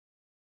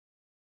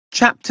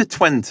Chapter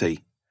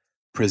 20.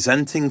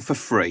 Presenting for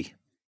Free.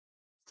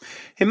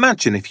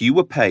 Imagine if you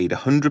were paid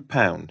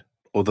 £100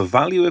 or the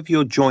value of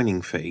your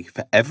joining fee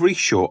for every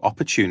short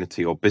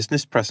opportunity or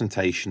business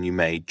presentation you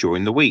made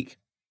during the week.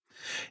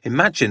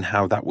 Imagine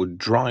how that would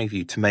drive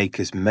you to make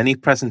as many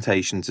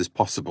presentations as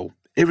possible,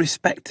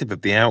 irrespective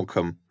of the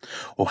outcome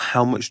or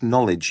how much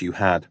knowledge you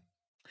had.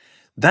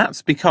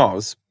 That's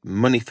because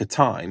money for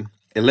time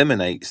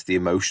eliminates the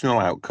emotional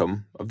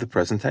outcome of the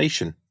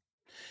presentation.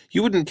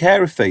 You wouldn't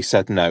care if they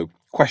said no,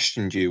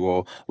 questioned you,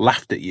 or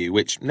laughed at you,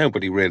 which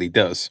nobody really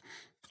does,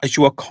 as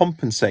you are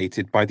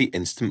compensated by the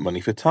instant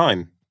money for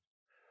time.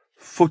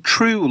 For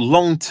true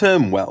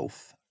long-term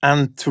wealth,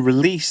 and to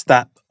release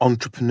that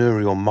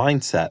entrepreneurial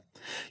mindset,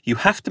 you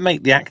have to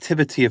make the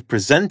activity of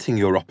presenting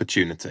your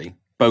opportunity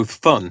both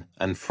fun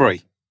and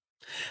free.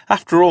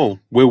 After all,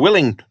 we're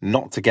willing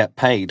not to get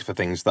paid for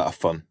things that are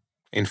fun.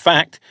 In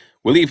fact,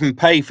 we'll even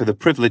pay for the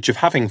privilege of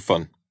having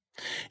fun.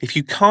 If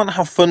you can't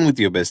have fun with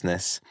your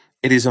business,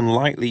 it is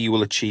unlikely you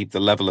will achieve the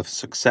level of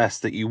success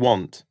that you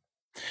want.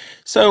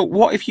 So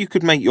what if you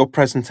could make your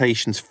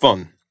presentations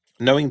fun,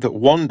 knowing that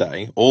one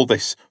day all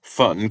this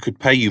fun could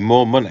pay you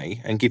more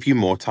money and give you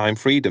more time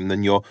freedom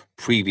than your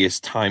previous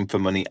time for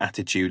money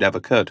attitude ever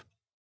could?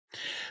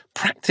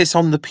 Practice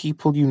on the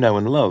people you know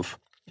and love.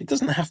 It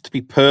doesn't have to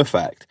be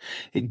perfect.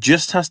 It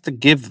just has to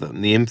give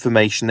them the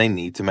information they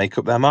need to make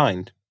up their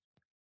mind.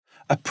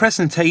 A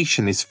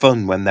presentation is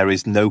fun when there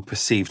is no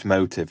perceived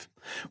motive,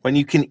 when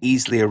you can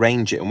easily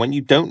arrange it and when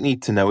you don't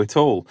need to know it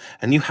all,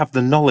 and you have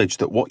the knowledge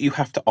that what you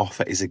have to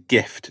offer is a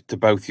gift to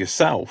both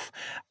yourself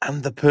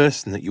and the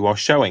person that you are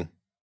showing.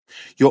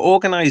 Your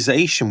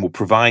organization will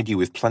provide you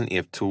with plenty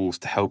of tools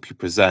to help you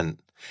present.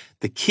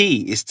 The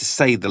key is to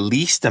say the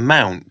least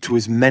amount to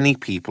as many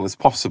people as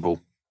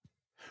possible.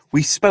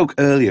 We spoke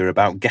earlier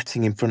about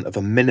getting in front of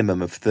a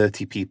minimum of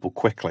 30 people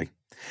quickly.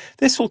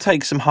 This will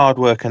take some hard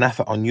work and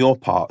effort on your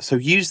part, so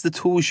use the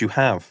tools you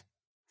have.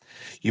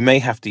 You may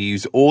have to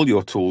use all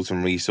your tools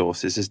and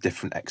resources as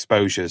different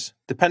exposures,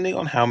 depending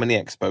on how many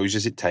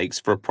exposures it takes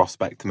for a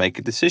prospect to make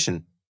a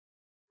decision.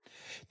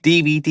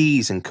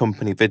 DVDs and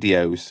company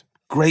videos,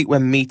 great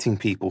when meeting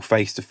people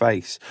face to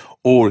face,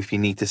 or if you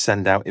need to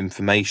send out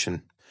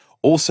information.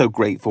 Also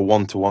great for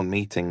one-to-one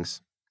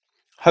meetings.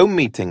 Home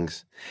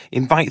meetings.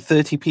 Invite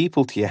 30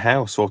 people to your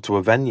house or to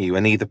a venue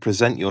and either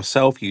present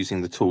yourself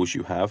using the tools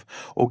you have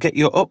or get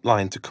your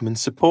upline to come and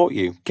support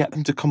you. Get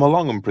them to come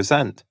along and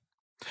present.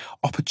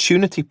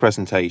 Opportunity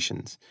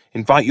presentations.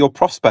 Invite your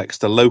prospects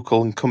to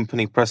local and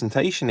company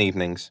presentation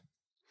evenings.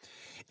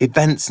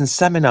 Events and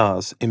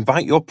seminars.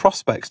 Invite your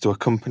prospects to a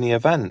company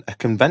event, a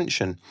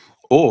convention,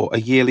 or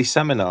a yearly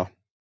seminar.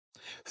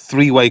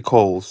 Three-way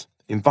calls.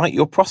 Invite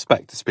your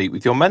prospect to speak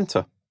with your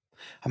mentor.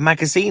 A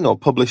magazine or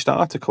published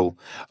article,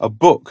 a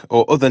book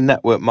or other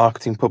network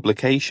marketing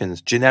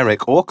publications,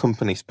 generic or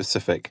company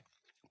specific.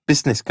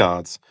 Business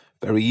cards,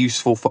 very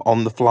useful for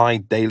on-the-fly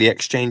daily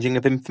exchanging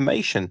of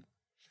information.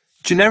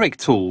 Generic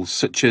tools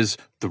such as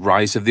The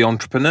Rise of the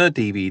Entrepreneur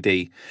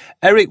DVD,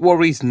 Eric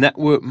Worre's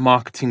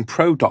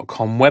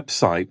networkmarketingpro.com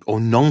website or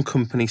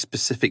non-company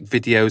specific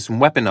videos and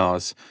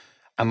webinars.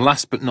 And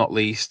last but not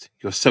least,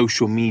 your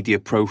social media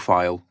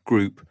profile,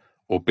 group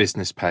or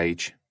business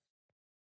page.